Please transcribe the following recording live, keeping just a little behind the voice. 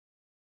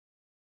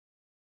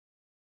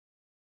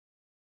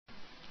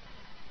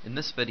In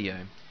this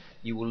video,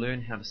 you will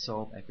learn how to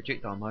solve a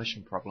projectile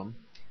motion problem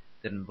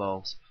that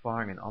involves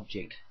firing an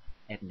object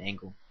at an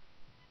angle.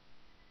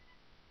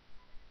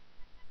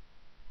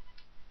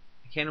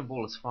 A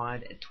cannonball is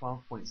fired at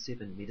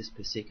 12.7 meters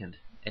per second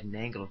at an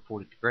angle of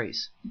 40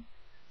 degrees.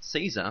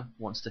 Caesar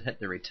wants to hit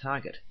the red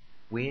target.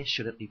 Where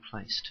should it be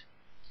placed?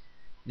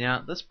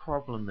 Now, this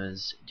problem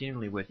is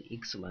generally worth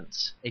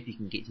excellence if you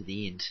can get to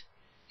the end.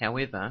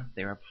 However,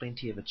 there are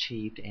plenty of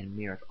achieved and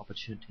merit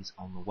opportunities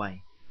on the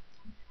way.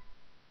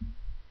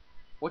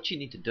 What you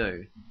need to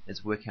do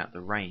is work out the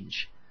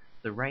range.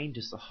 The range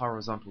is the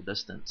horizontal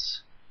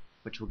distance,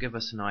 which will give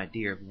us an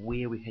idea of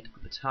where we had to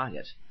put the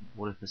target in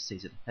order for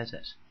Caesar to hit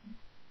it.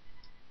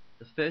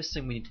 The first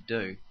thing we need to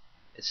do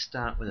is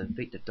start with a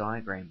vector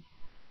diagram.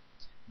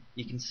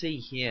 You can see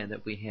here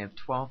that we have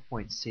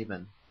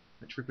 12.7,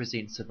 which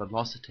represents the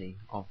velocity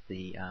of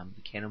the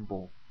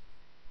cannonball.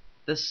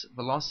 This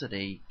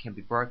velocity can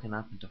be broken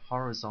up into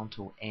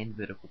horizontal and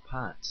vertical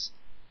parts.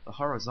 The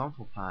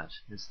horizontal part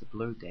is the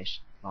blue dashed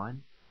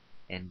line,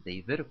 and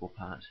the vertical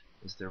part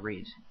is the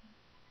red.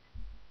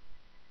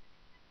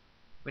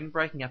 When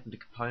breaking up into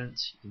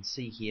components, you can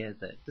see here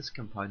that this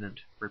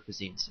component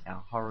represents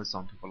our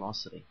horizontal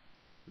velocity,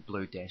 the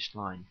blue dashed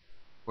line,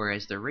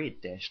 whereas the red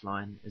dashed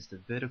line is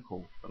the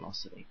vertical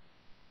velocity.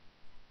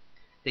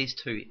 These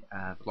two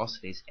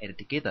velocities added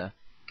together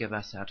give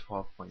us our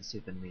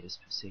 12.7 meters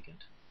per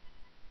second.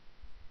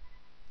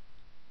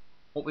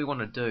 What we want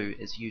to do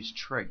is use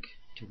trig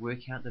to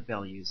work out the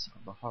values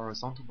of the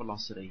horizontal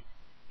velocity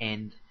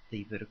and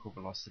the vertical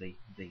velocity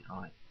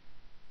vi.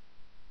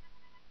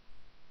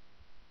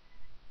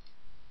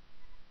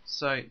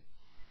 So,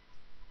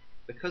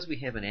 because we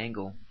have an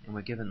angle and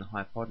we're given the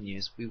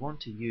hypotenuse, we want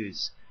to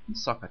use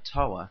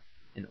SOHCAHTOA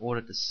in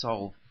order to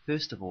solve,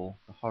 first of all,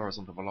 the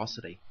horizontal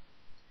velocity.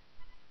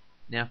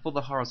 Now, for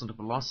the horizontal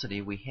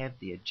velocity, we have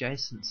the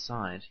adjacent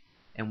side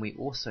and we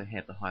also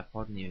have the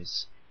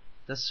hypotenuse.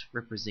 This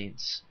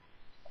represents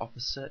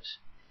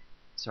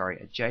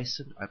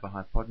adjacent over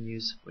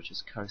hypotenuse, which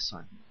is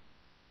cosine.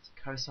 So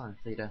cosine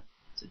theta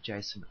is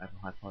adjacent over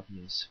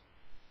hypotenuse.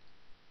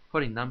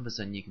 Putting numbers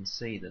in, you can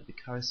see that the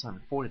cosine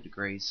of 40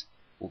 degrees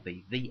will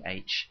be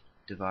VH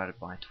divided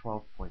by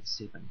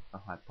 12.7, the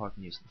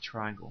hypotenuse of the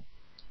triangle.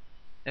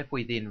 If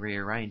we then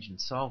rearrange and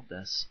solve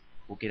this,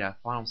 we'll get our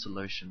final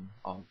solution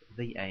of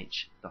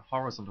VH, the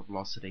horizontal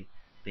velocity,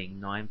 being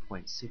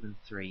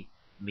 9.73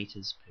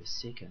 meters per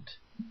second.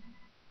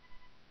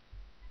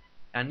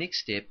 Our next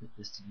step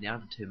is to now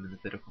determine the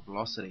vertical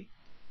velocity.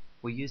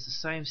 We'll use the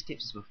same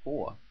steps as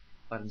before,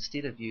 but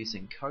instead of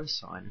using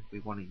cosine, we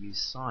want to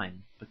use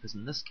sine, because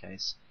in this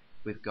case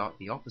we've got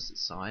the opposite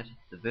side,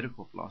 the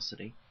vertical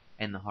velocity,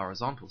 and the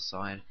horizontal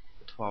side,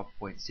 the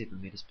 12.7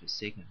 meters per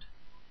second.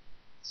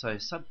 So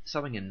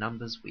summing in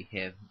numbers, we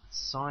have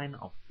sine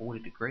of 40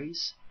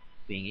 degrees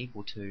being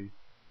equal to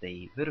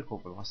the vertical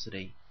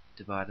velocity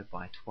divided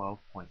by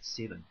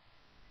 12.7.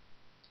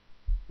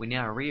 We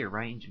now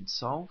rearrange and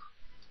solve,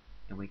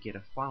 and we get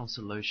a final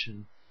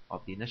solution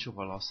of the initial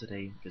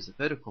velocity, which is the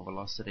vertical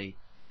velocity,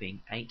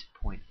 being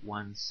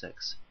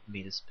 8.16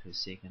 meters per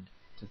second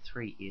to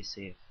 3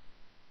 SF.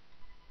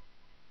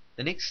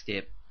 The next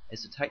step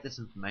is to take this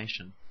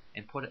information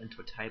and put it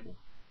into a table.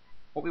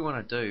 What we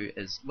want to do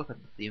is look at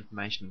the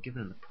information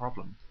given in the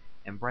problem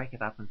and break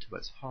it up into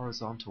its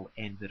horizontal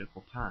and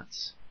vertical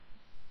parts.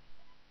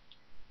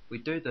 We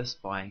do this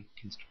by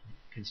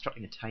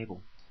constructing a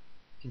table.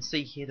 You can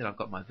see here that I've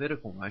got my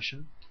vertical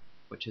motion,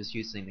 which is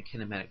using the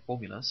kinematic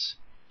formulas,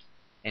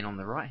 and on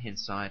the right hand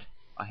side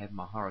I have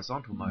my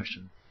horizontal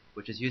motion,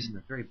 which is using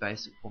the very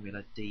basic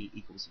formula d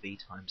equals v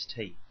times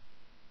t.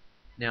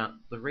 Now,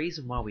 the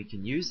reason why we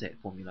can use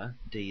that formula,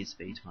 d is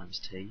v times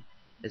t,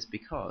 is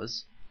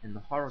because in the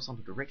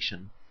horizontal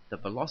direction the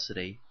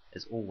velocity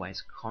is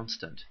always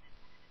constant.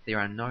 There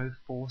are no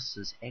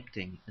forces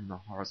acting in the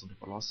horizontal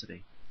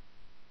velocity.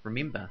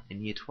 Remember,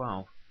 in year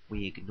 12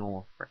 we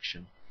ignore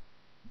friction.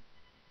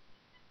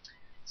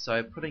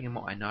 So, putting in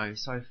what I know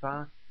so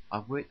far,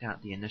 I've worked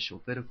out the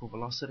initial vertical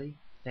velocity.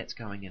 That's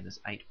going in as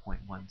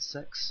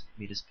 8.16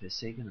 meters per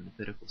second on the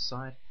vertical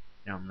side,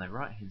 and on the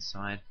right hand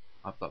side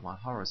I've got my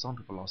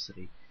horizontal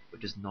velocity,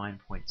 which is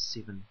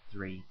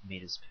 9.73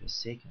 meters per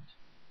second.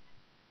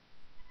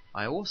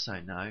 I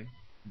also know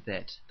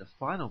that the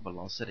final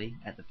velocity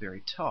at the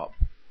very top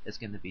is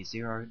going to be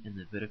 0 in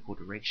the vertical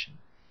direction.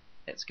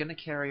 It's going to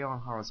carry on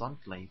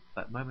horizontally,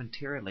 but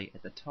momentarily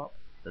at the top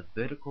the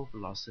vertical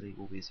velocity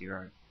will be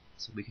 0.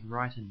 So we can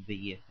write in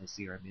VF as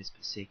 0 meters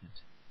per second.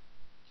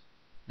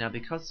 Now,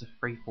 because it's a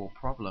free fall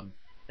problem,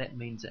 that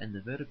means that in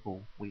the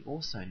vertical we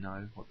also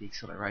know what the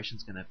acceleration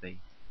is going to be.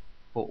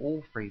 For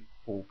all free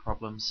fall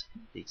problems,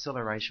 the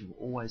acceleration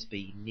will always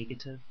be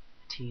negative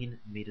 10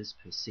 meters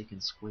per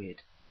second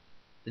squared.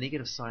 The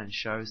negative sign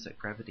shows that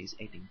gravity is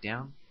acting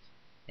down,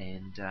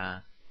 and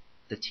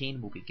the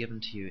 10 will be given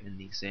to you in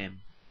the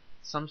exam.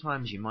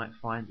 Sometimes you might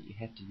find that you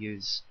have to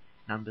use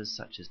numbers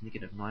such as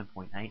negative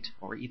 9.8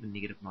 or even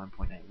negative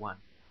 9.81.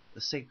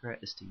 The secret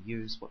is to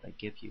use what they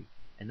give you.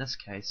 In this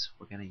case,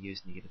 we're going to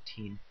use negative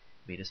 10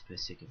 meters per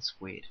second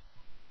squared.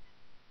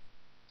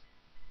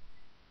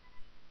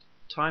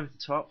 Time at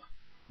the top,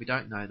 we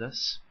don't know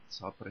this,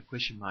 so I'll put a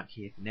question mark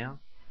here for now.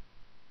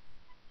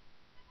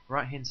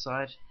 Right hand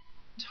side,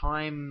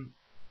 time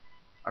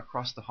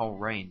across the whole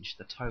range,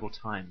 the total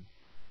time.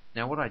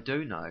 Now what I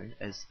do know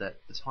is that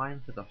the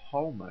time for the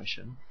whole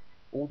motion,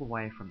 all the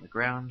way from the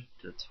ground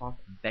to the top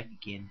and back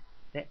again,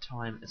 that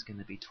time is going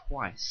to be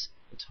twice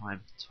the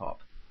time at the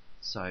top.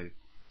 So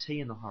t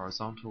in the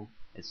horizontal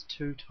is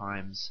 2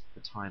 times the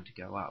time to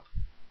go up.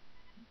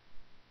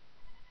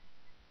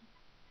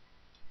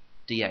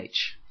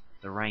 dH,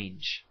 the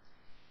range.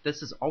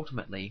 This is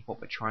ultimately what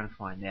we're trying to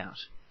find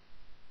out.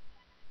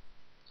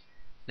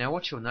 Now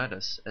what you'll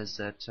notice is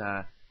that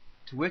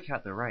to work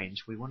out the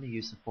range, we want to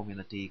use the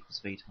formula d equals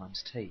v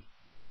times t.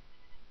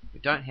 We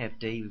don't have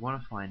d, we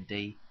want to find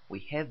d. We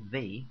have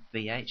v,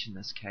 vh in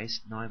this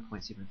case,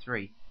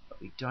 9.73, but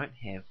we don't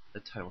have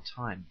the total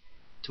time.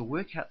 To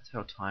work out the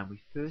total time,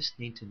 we first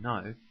need to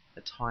know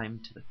the time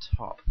to the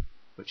top,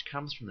 which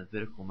comes from the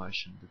vertical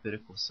motion, the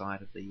vertical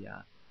side of the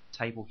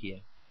table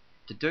here.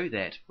 To do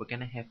that, we're going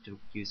to have to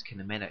use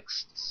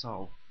kinematics to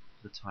solve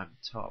for the time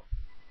at the top.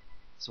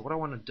 So what I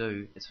want to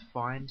do is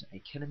find a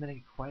kinematic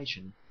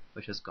equation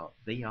which has got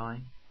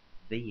VI,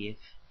 VF,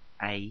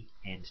 A,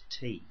 and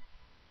T.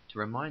 To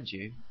remind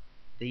you,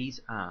 these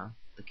are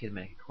the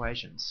kinematic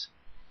equations.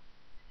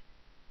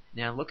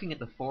 Now looking at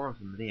the 4 of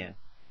them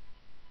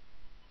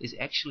there's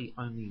actually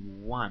only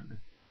one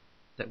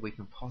that we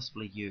can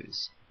possibly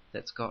use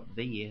that's got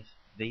VF,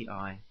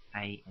 VI,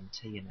 A, and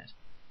T in it.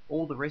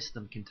 All the rest of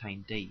them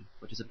contain D,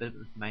 which is a bit of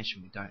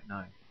information we don't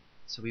know.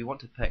 So we want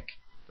to pick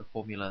the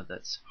formula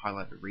that's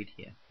highlighted red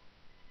here.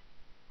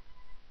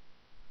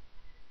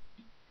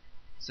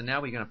 So now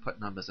we're going to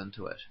put numbers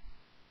into it.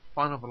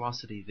 Final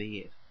velocity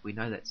VF, we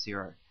know that's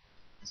 0,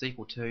 is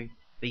equal to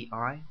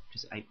VI, which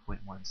is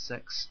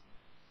 8.16,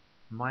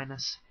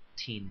 minus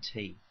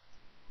 10t.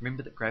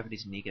 Remember that gravity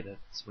is negative,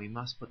 so we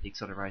must put the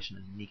acceleration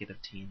as negative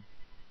 10.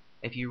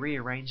 If you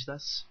rearrange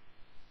this,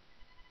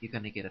 you're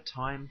going to get a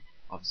time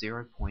of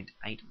 0.816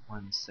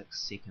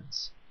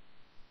 seconds.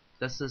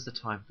 This is the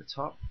time at the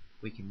top.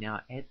 We can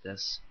now add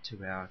this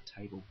to our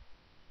table.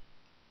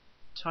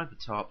 Time at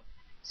the top,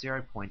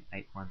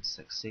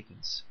 0.816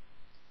 seconds.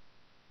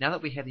 Now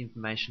that we have the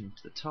information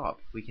to the top,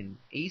 we can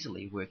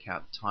easily work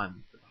out the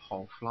time for the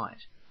whole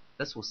flight.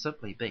 This will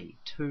simply be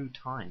 2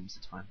 times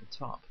the time at the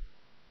top.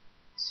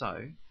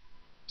 So,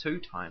 2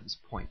 times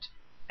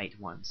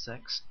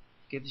 0.816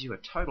 gives you a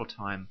total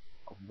time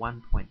of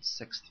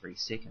 1.63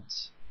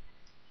 seconds.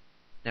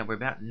 Now we're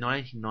about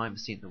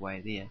 99% of the way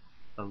there.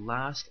 The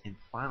last and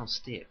final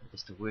step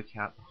is to work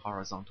out the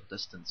horizontal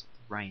distance of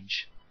the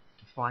range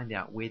to find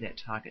out where that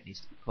target needs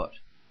to be put.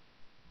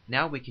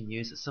 Now we can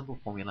use a simple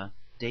formula,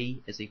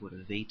 d is equal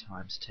to v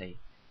times t.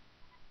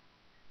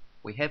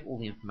 We have all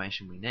the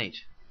information we need.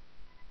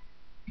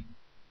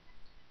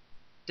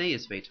 D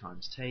is v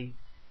times t.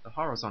 The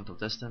horizontal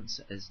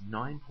distance is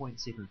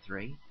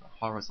 9.73, the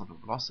horizontal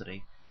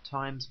velocity,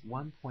 times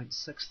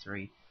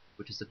 1.63,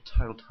 which is the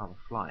total time of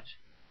flight.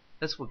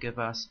 This will give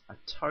us a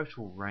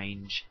total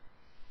range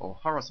or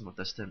horizontal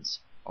distance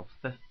of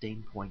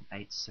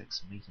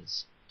 15.86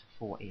 meters to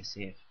 4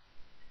 SF.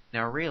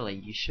 Now really,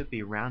 you should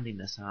be rounding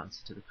this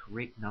answer to the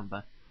correct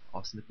number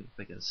of significant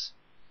figures.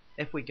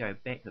 If we go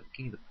back to the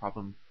beginning of the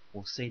problem,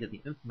 we'll see that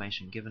the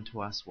information given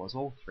to us was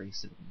all 3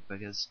 significant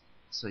figures,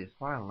 so your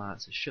final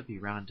answer should be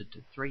rounded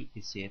to 3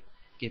 SF,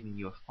 giving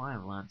you a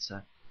final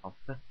answer of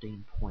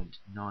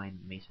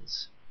 15.9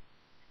 meters.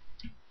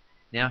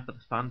 Now for the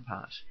fun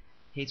part.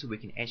 Here's where we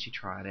can actually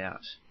try it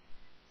out.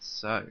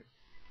 So,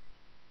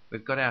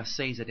 we've got our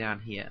Caesar down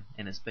here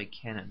and his big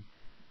cannon.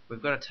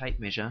 We've got a tape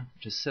measure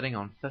which is sitting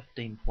on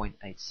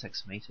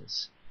 15.86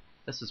 meters.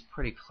 This is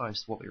pretty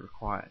close to what we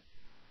required.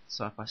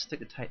 So if I stick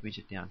the tape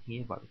measure down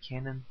here by the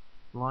cannon,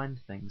 line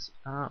things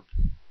up,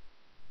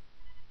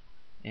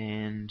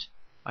 and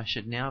I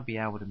should now be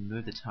able to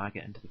move the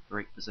target into the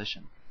correct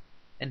position.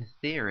 In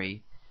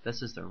theory,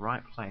 this is the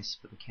right place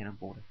for the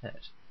cannonball to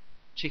hit.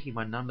 Checking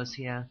my numbers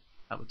here,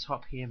 at the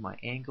top here my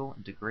angle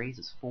in degrees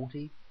is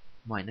 40,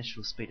 my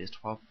initial speed is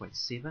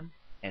 12.7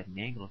 at an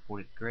angle of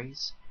 40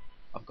 degrees.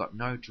 I've got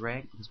no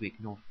drag because we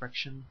ignore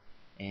friction,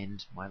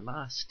 and my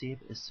last step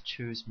is to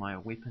choose my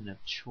weapon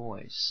of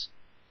choice,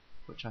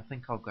 which I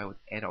think I'll go with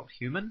adult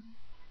human.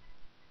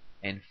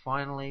 And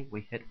finally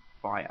we hit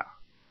fire.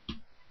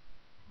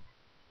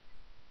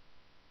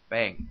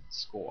 Bang,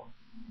 score.